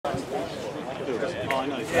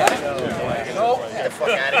Get the fuck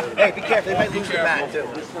out of here. Hey, be careful. They might lose the bat, too.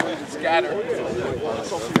 Scatter.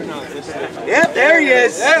 Yep, there he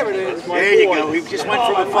is. There it is. There you go. We just went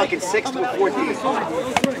from a fucking 6 to a 14.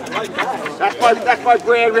 That's my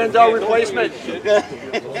Brad Rendell replacement.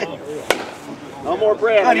 No more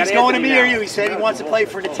Brad. And he's going to me or you. He said he wants to play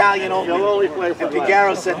for an Italian only. He'll only play for and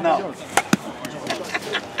Figaro said no.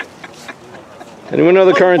 Anyone know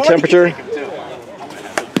the current temperature?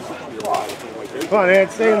 Come on,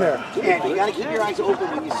 Ed, stay in there. And you gotta keep your eyes open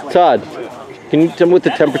when you swing. Todd, can you tell me what the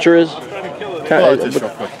temperature is? Can't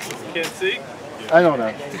see? I don't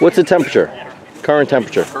know. What's the temperature? Current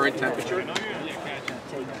temperature. Current temperature?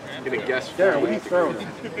 I'm gonna guess. Darren, what are you throwing?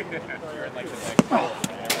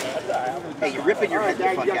 Hey, you're ripping your head the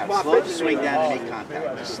fuck out. Slow the swing down and make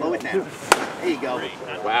contact. Just slow it down. There you go.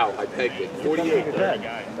 Wow, I pegged it. 48.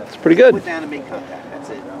 It's pretty good. Slow it down and make contact. That's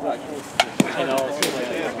it.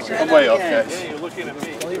 I'm way off, guys. Hey, you're looking at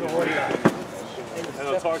me. And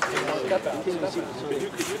I'll talk to you.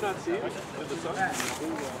 Could you not see it? With the sun?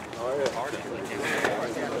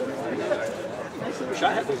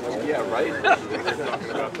 Yeah, right? We're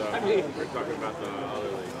talking about the other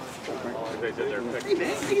league. They said they're picking. Hey,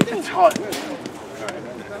 man, how you doing? Todd.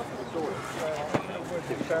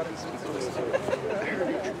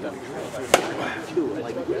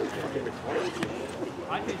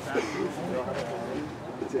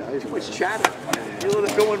 Too much chatter. You let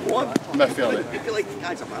them go in one. I'm not feeling it. I feel like the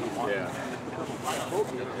guys I'm out of one. Yeah.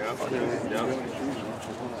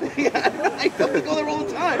 Yeah, I thought they go there all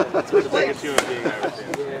the time. That's what Like a human being, I would say.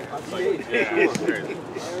 Yeah, it's crazy.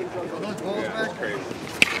 Yeah, it's crazy.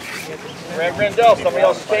 Brad Rendell, somebody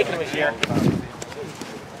else is taking him this year.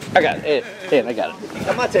 I got it. Hey, I got it.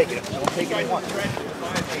 I'm not taking it. I'm taking it once.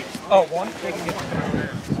 Oh, one?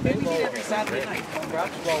 Maybe we meet every Saturday night.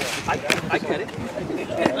 I get it.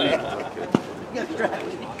 You got a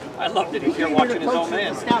strategy. I loved it. He's here watching his old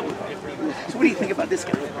man. So what do you think about this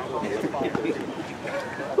guy?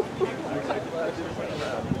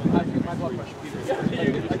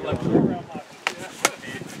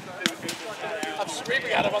 I'm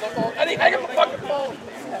screaming at him on the phone. Eddie, hang up the fucking phone!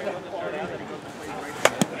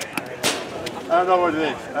 I don't know what it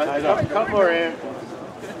is. I don't. Come more in.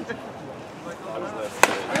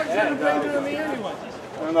 I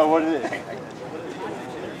don't know what it is.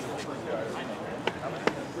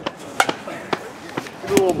 Give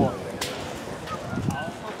me a little more.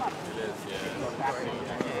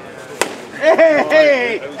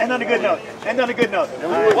 Hey! End on a good note. End on a good note.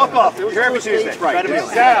 Walk off. You're every Tuesday. Right.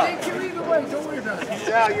 Sal.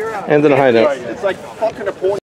 Sal, you're out. And on a high note. It's like fucking a porn.